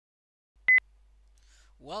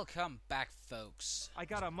Welcome back, folks. I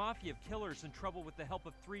got a mafia of killers in trouble with the help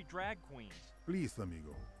of 3 drag queens. Please,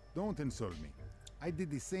 amigo, don't insult me. I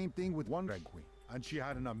did the same thing with one drag queen, and she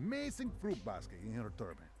had an amazing fruit basket in her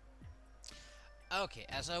turban. Okay,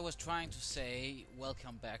 as I was trying to say,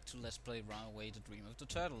 welcome back to Let's Play Runaway, the Dream of the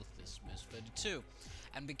Turtle. This is Miss 32.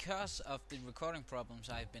 And because of the recording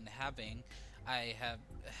problems I've been having,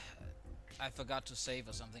 I forgot to save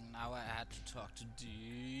or something. Now I had to talk to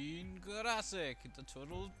Dean Grassick, the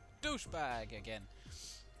total douchebag again.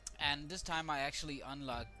 And this time I actually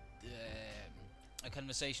unlocked a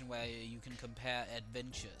conversation where you can compare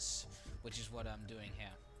adventures, which is what I'm doing here.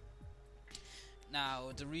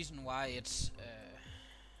 Now, the reason why it's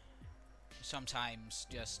sometimes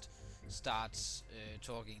just starts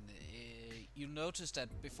talking, you notice that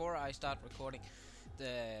before I start recording,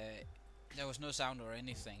 there was no sound or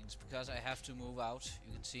anything. It's because I have to move out.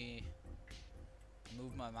 You can see I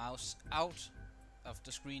move my mouse out of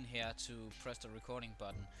the screen here to press the recording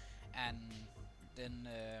button, and then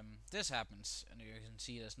this happens, and you can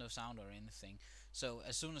see there's no sound or anything. So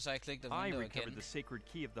as soon as I click the window I recovered again, the sacred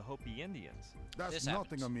key of the Hopi Indians. That's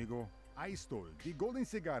nothing, amigo. I stole the golden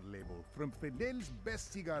cigar label from Fidel's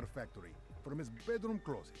best cigar factory from his bedroom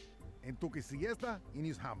closet and took a siesta in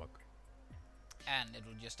his hammock. and it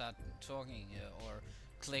will just start talking or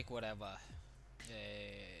click whatever.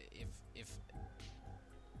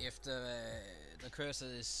 If the cursor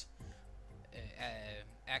is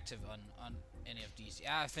active on any of these.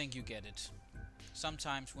 Yeah, I think you get it.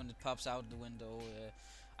 Sometimes when it pops out the window,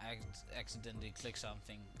 I accidentally click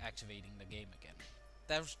something, activating the game again.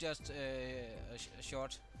 That was just a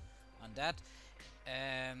short on that.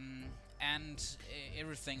 And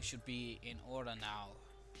everything should be in order now.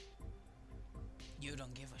 You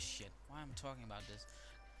don't give a shit. Why am I talking about this?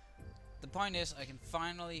 The point is, I can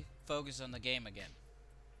finally focus on the game again.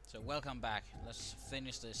 So welcome back. Let's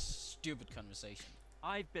finish this stupid conversation.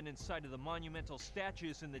 I've been inside of the monumental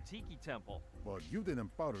statues in the Tiki Temple. But you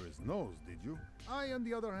didn't powder his nose, did you? I, on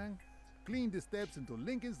the other hand, cleaned the steps into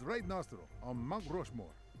Lincoln's right nostril on Mount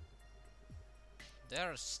Rushmore.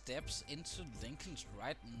 There are steps into Lincoln's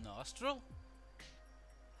right nostril?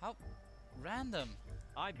 How random.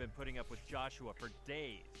 I've been putting up with Joshua for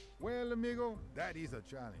days. Well, amigo, that is a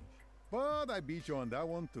challenge. But I beat you on that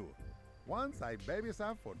one too. Once I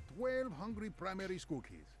babysat for 12 hungry primary school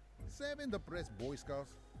kids, 7 depressed Boy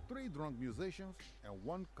Scouts, 3 drunk musicians, and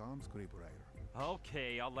 1 calm scriptwriter.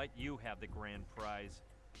 Okay, I'll let you have the grand prize.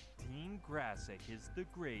 Dean Grassick is the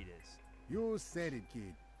greatest. You said it,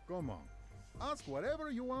 kid. Come on. Ask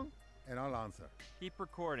whatever you want, and I'll answer. Keep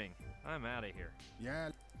recording. I'm out of here. Yeah.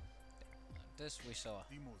 This we saw.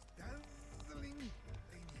 The most dazzling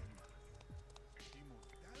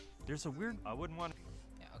There's a weird... I wouldn't want...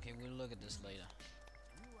 Yeah, okay, we'll look at this later.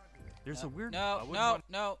 There's a weird...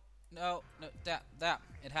 No, that,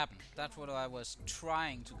 it happened. That's what I was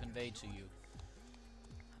trying to convey to you.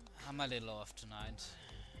 I'm a little off tonight.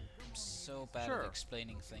 I'm so bad at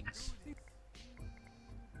explaining things.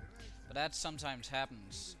 But that sometimes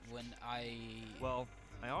happens when I... Well,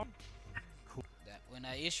 when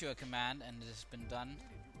I issue a command and it has been done,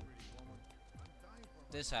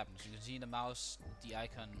 this happens. You can see the mouse, the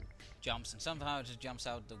icon jumps, and somehow it just jumps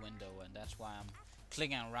out the window, and that's why I'm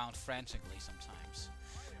clicking around frantically sometimes.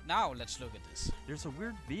 Now let's look at this. There's a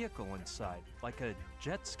weird vehicle inside, like a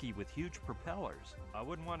jet ski with huge propellers. I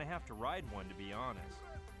wouldn't want to have to ride one, to be honest.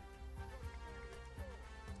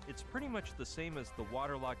 It's pretty much the same as the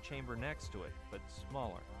waterlock chamber next to it, but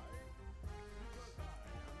smaller.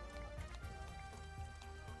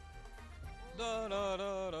 Da da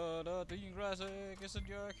da da da. Dean Grassick is a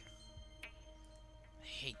jerk. I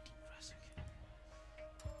hate Dean Grassick.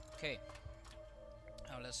 Okay.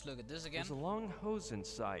 Now let's look at this again. There's a long hose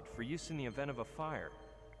inside for use in the event of a fire.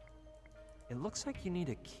 It looks like you need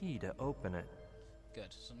a key to open it.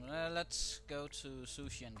 Good. So let's go to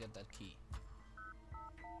Sushi and get that key.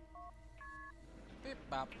 Beep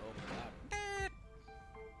bop bop bop.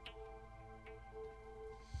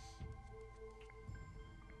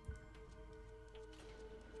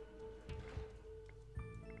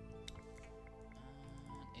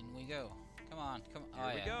 In we go. Come on, come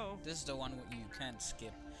on. Here we go. This is the one you can't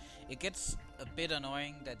skip. It gets a bit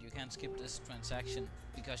annoying that you can't skip this transaction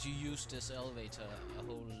because you use this elevator a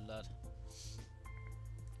whole lot.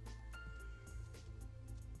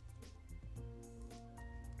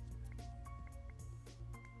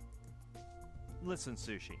 Listen,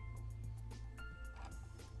 Sushi.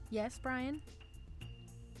 Yes, Brian?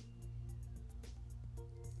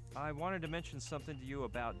 I wanted to mention something to you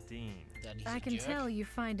about Dean. That he's I a can jerk. tell you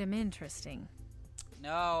find him interesting.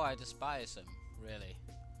 No, I despise him, really.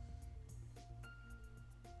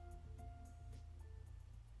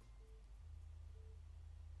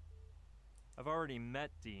 I've already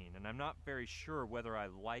met Dean, and I'm not very sure whether I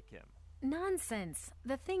like him. Nonsense.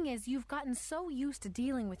 The thing is, you've gotten so used to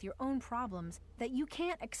dealing with your own problems that you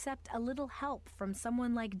can't accept a little help from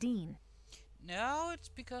someone like Dean. No, it's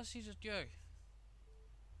because he's a jerk.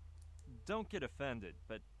 Don't get offended,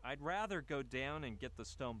 but I'd rather go down and get the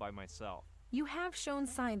stone by myself. You have shown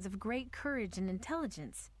signs of great courage and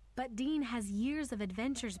intelligence, but Dean has years of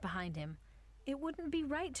adventures behind him. It wouldn't be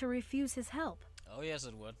right to refuse his help. Oh yes,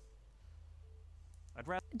 it would. I'd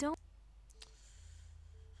rather... Don't...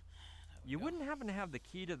 You wouldn't happen to have the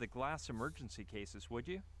key to the glass emergency cases, would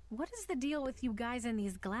you? What is the deal with you guys in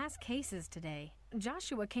these glass cases today?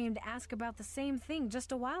 Joshua came to ask about the same thing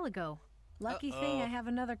just a while ago. Lucky thing I have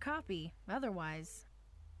another copy. Otherwise...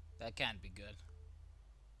 That can't be good.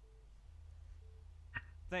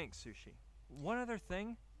 Thanks, Sushi. One other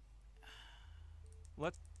thing.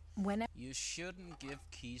 You shouldn't give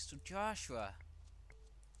keys to Joshua.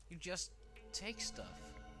 You just take stuff.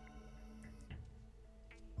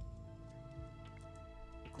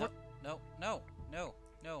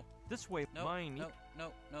 No. This way, No, mine.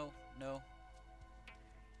 No.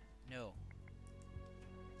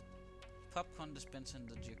 Popcorn dispenser in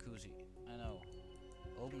the jacuzzi. I know.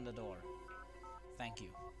 Open the door. Thank you.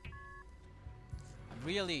 I'm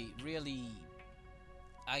really...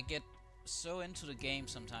 I get so into the game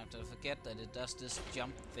sometimes I forget that it does this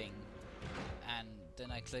jump thing. And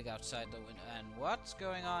then I click outside the window. And what's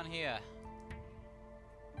going on here?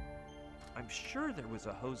 I'm sure there was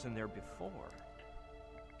a hose in there before.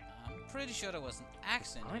 I'm pretty sure there was an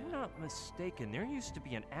axe in I'm here. not mistaken. There used to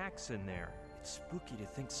be an axe in there. It's spooky to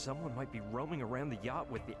think someone might be roaming around the yacht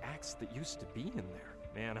with the axe that used to be in there.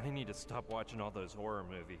 Man, I need to stop watching all those horror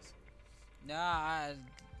movies. Nah,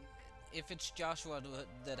 if it's Joshua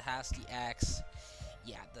that has the axe,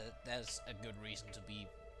 yeah, that's a good reason to be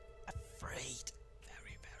afraid.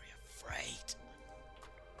 Very, very afraid.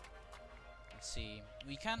 Let's see.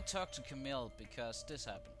 We can't talk to Camille because this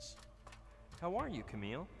happens. How are you,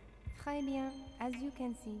 Camille? Très bien, as you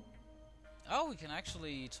can see. Oh, we can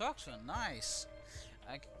actually talk to her. Nice.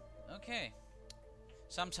 Okay.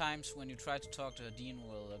 Sometimes when you try to talk to her, Dean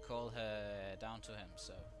will call her down to him,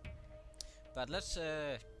 so... But let's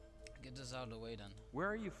get this out of the way then. Where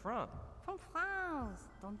are you from? From France.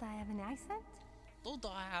 Don't I have an accent? Don't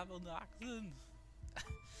I have an accent?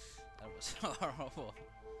 That was horrible.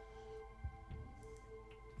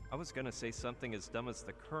 I was gonna say something as dumb as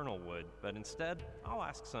the Colonel would, but instead, I'll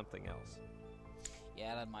ask something else.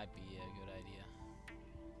 Yeah, that might be a good idea.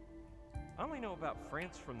 I only know about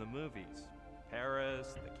France from the movies.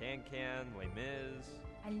 Paris, the Can-Can, Les Mis.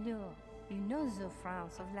 Alors, you know the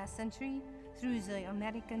France of last century through the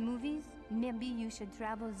American movies? Maybe you should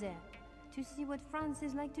travel there to see what France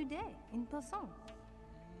is like today, in person.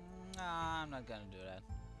 Nah, I'm not gonna do that.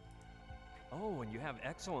 Oh, and you have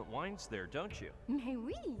excellent wines there, don't you? Mais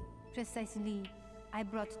oui, precisely. I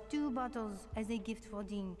brought 2 bottles as a gift for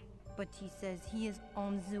Dean, but he says he is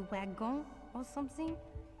on the wagon or something.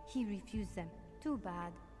 He refused them. Too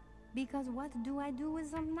bad. Because what do I do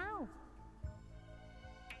with them now?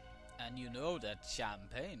 And you know that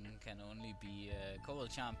champagne can only be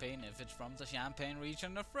called champagne if it's from the Champagne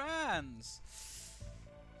region of France.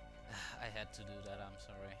 I had to do that, I'm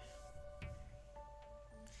sorry.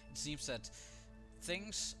 It seems that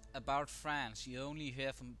things about France you only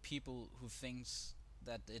hear from people who thinks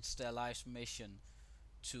that it's their life's mission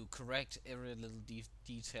to correct every little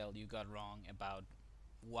detail you got wrong about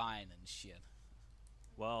wine and shit.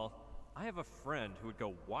 Well, I have a friend who would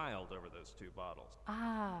go wild over those 2 bottles.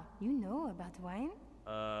 Ah, you know about wine?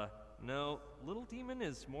 No. Little Demon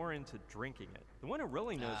is more into drinking it. The one who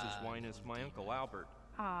really knows his wine is my Uncle Albert.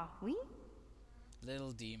 Ah, oui?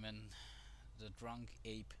 Little Demon, the drunk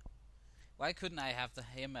ape. Why couldn't I have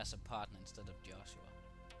him as a partner instead of Joshua?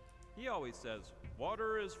 He always says,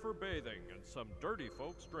 water is for bathing and some dirty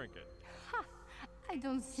folks drink it. Ha! I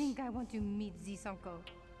don't think I want to meet this uncle.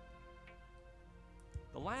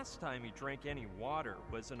 The last time he drank any water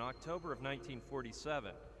was in October of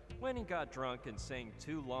 1947, when he got drunk and sang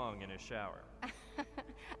too long in his shower.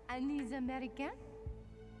 And he's American?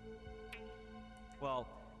 Well,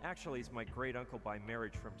 actually he's my great-uncle by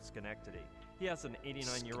marriage from Schenectady. He has an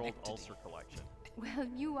 89-year-old ulcer collection. Well,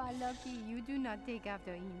 you are lucky you do not take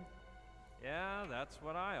after him. Yeah, that's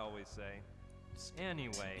what I always say.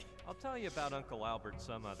 Anyway, I'll tell you about Uncle Albert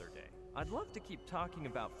some other day. I'd love to keep talking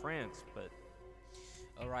about France, but...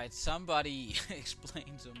 Alright, somebody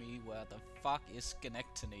explain to me where the fuck is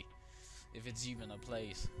Schenectady, if it's even a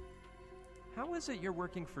place. How is it you're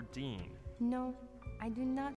working for Dean? No, I do not